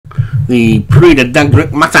The Prix de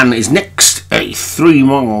Matin is next, a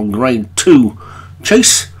 3-mile Grade 2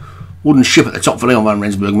 chase. Wooden Ship at the top for Leon van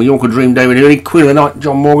Rensburg, Mallorca Dream, David Healy, Queen of the Night,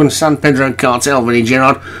 John Morgan, San Pedro Cartel, Vinnie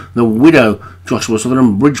Gerard, The Widow, Joshua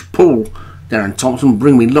Sutherland, Bridge Pool, Darren Thompson,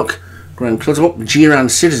 Bring Me Luck, Graham Clutterbuck,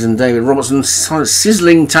 Giran Citizen, David Robertson,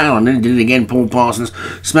 Sizzling Tail, and then did it again, Paul Parsons,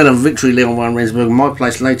 Smell of Victory, Leon van Rensburg, My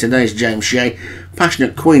Place Later Days, James Shea,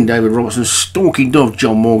 Passionate Queen, David Robertson, Stalky Dove,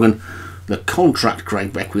 John Morgan, The Contract,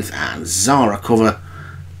 Craig Beckwith, and Zara Cover,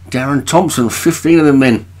 Darren Thompson. 15 of the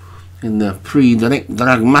men in the Prix de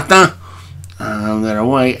Matin, and they're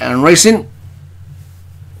away and racing.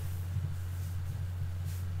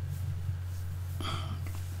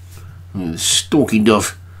 And Stalky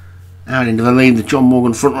Dove out into the lead, the John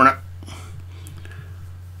Morgan front runner.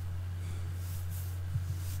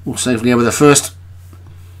 All safely over the first,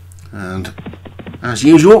 and as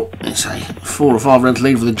usual, it's a 4 or 5 length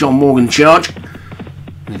lead for the John Morgan charge.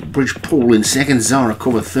 With Bridge Pool in second, Zara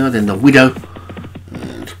Cover third, then The Widow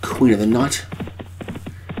and Queen of the Night,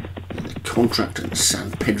 and The Contract and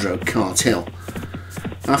San Pedro Cartel.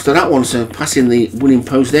 After that one, so passing the winning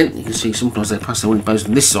post then, you can see sometimes they pass the winning post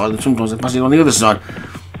on this side and sometimes they pass it on the other side.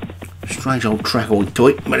 Strange old track all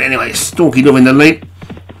tight, but anyway, Stalky Dove in the lead.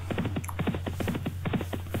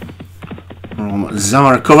 From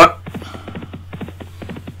Zara Cover.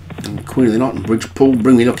 And Queen of the Night and Bridge Pool,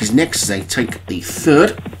 Bring Me Luck is next as they take the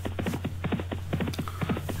third.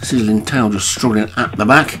 Sizzling Tail just struggling at the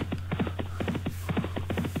back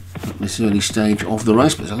at this early stage of the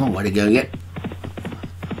race, but there's a long way to go yet.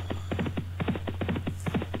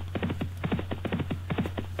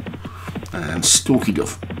 And Stalky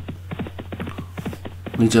Dove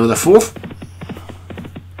leads over the fourth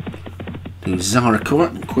to Zara Cover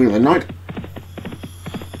and Queen of the Night.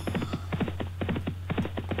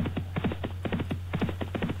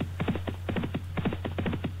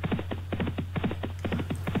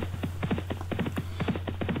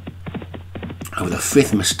 Over the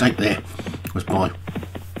fifth, mistake there was by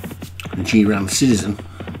Giran Citizen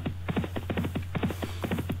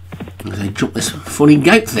as they jumped this funny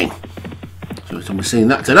gate thing. So we're seeing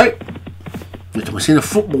that today. We're seeing a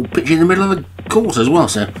football pitch in the middle of the course as well,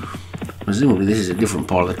 so presumably this is a different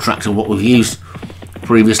part of the track to what we've used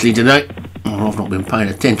previously today. Or I've not been paying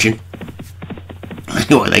attention.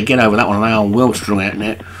 Anyway, they get over that one and they are well strung out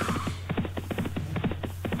now.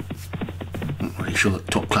 Not really sure that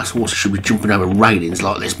top class horses should be jumping over railings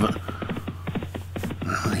like this, but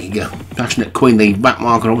there you go. Passionate Queen, the back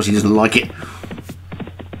marker, obviously doesn't like it.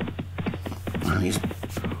 And he's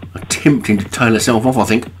attempting to tail herself off, I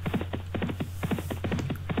think.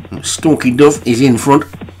 Stalky Dove is in front,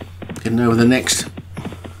 getting over the next.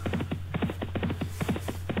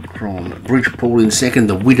 From Bridge Pool in second,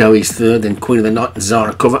 The Widow is third, then Queen of the Night and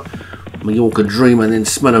Zara Cover, Mallorca Dream, and then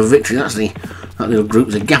Smell of Victory. That's that little group.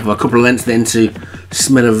 There's a gap of a couple of lengths then to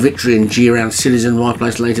Smell of Victory and Giran Citizen, My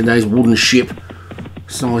Place Later Days, Wooden Ship,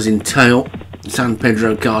 Sizing Tail, San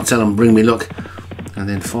Pedro Cartel and Bring Me Luck, and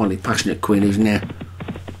then finally Passionate Queen, who's now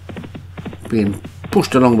being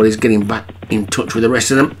pushed along, but he's getting back in touch with the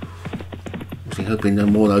rest of them. Obviously hoping no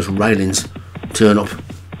more of those railings turn up.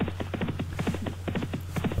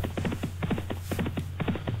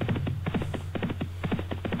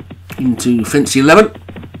 Into fence 11,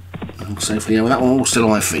 and safely over that one, all still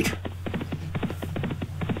on their feet.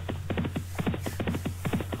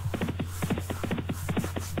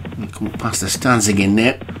 And come past the stands again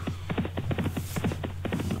now.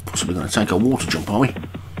 Possibly going to take a water jump, are we?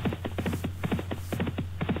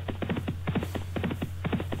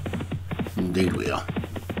 Indeed we are.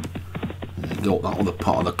 They've got that other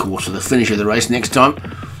part of the course for the finish of the race next time.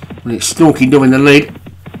 When it's Stalky Dove in the lead.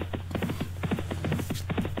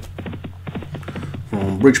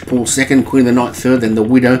 From Bridgeport second, Queen of the Night third, then The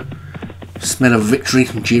Widow, Smell of Victory,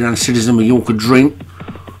 Giran Citizen, Mallorca Dream.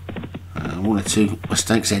 One or two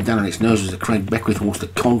mistakes there down on its nose was the Craig Beckwith horse, The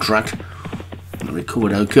Contract. It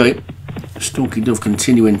recovered okay. Stalky Dove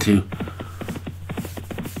continuing to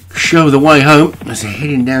show the way home as they're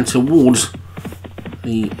heading down towards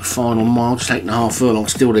the final mile, just 8.5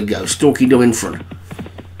 furlongs still to go. Stalky Dove in front.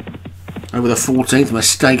 Over the 14th,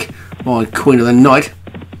 mistake by Queen of the Night.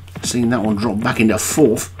 Seeing that one drop back into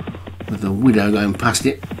 4th with The Widow going past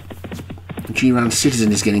it. Giran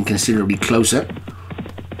Citizen is getting considerably closer.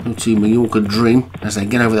 Go to Mallorca Dream as they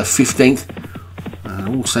get over the 15th.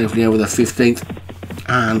 And all safely over the 15th.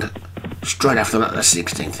 And straight after that, the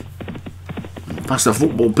 16th. Past the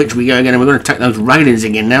football pitch we go again, and we're going to take those railings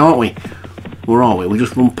again now, aren't we? Where are we? We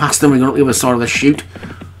just run past them, we've gone up the other side of the chute.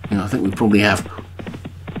 Yeah, I think we probably have.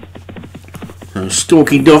 So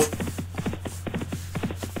Stalky Dove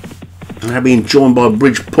they're being joined by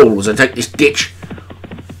Bridge Paul as they take this ditch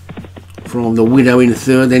from the Widow in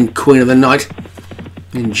third, then Queen of the Night,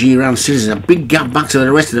 then G-Round Citizen. A big gap back to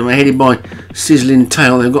the rest of them, are headed by Sizzling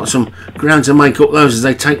Tail. They've got some ground to make up those as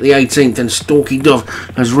they take the 18th, and Stalky Dove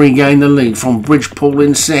has regained the lead from Bridge Paul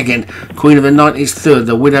in second. Queen of the Night is third,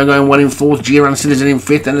 the Widow going well in fourth, G-Round Citizen in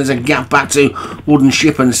fifth, and there's a gap back to Wooden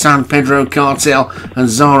Ship and San Pedro Cartel and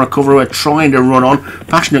Zara Cover, who are trying to run on.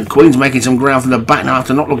 Passionate Queen's making some ground from the back now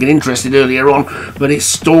after not looking interested earlier on, but it's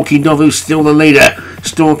Stalky Dove who's still the leader.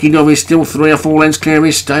 Stalky Dove is still 3 or 4 lengths clear of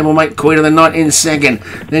his stablemate Queen of the Night in second.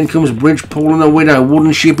 Then comes Bridge Paul and the Widow.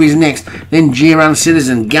 Wooden Ship is next. Then G-Round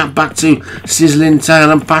Citizen. Gap back to Sizzling Tail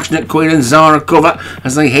and Passionate Queen and Zara Cover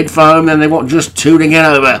as they head for home. Then they've got just 2 to get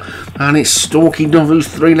over. And it's Stalky Dove who's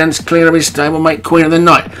 3 lengths clear of his stablemate Queen of the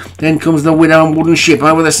Night. Then comes the Widow and Wooden Ship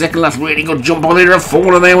over the second last. Really good jump on leader of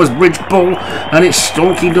 4, and there was Bridge Paul. And it's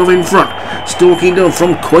Stalky Dove in front. Stalky Dove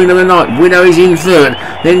from Queen of the Night. Widow is in third.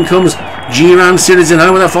 Then comes G-Round Citizen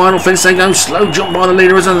over the final fence. They go slow jump by the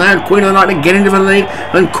leader as allowed Queen of the Night to get into the lead,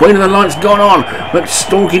 and Queen of the Night's gone on, but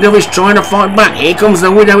Stalky Dove is trying to fight back. Here comes the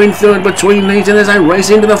Widow in third between these, and as they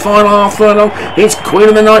race into the final half furlong, it's Queen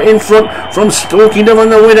of the Night in front from Stalky Dove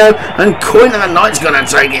and the Widow, and Queen of the Night's going to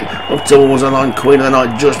take it up towards the line. Queen of the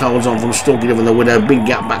Night just holds on from Stalky Dove and the Widow. Big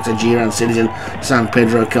gap back to G-Round Citizen, San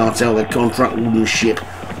Pedro Cartel, the contract Wooden Ship,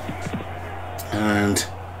 and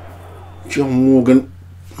John Morgan.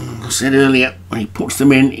 I said earlier, when he puts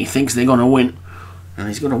them in, he thinks they're going to win. And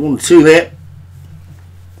he's got a 1-2 there.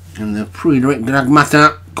 And the Prix direct drag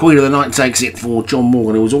Matin, Queen of the Night takes it for John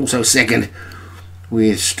Morgan, who was also second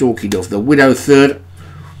with Stalky Dove. The Widow third.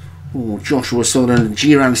 Oh, Joshua Sutherland,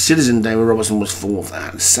 G-Round Citizen, David Robertson was fourth.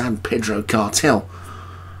 And San Pedro Cartel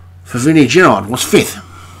for Vinnie Gerard was fifth.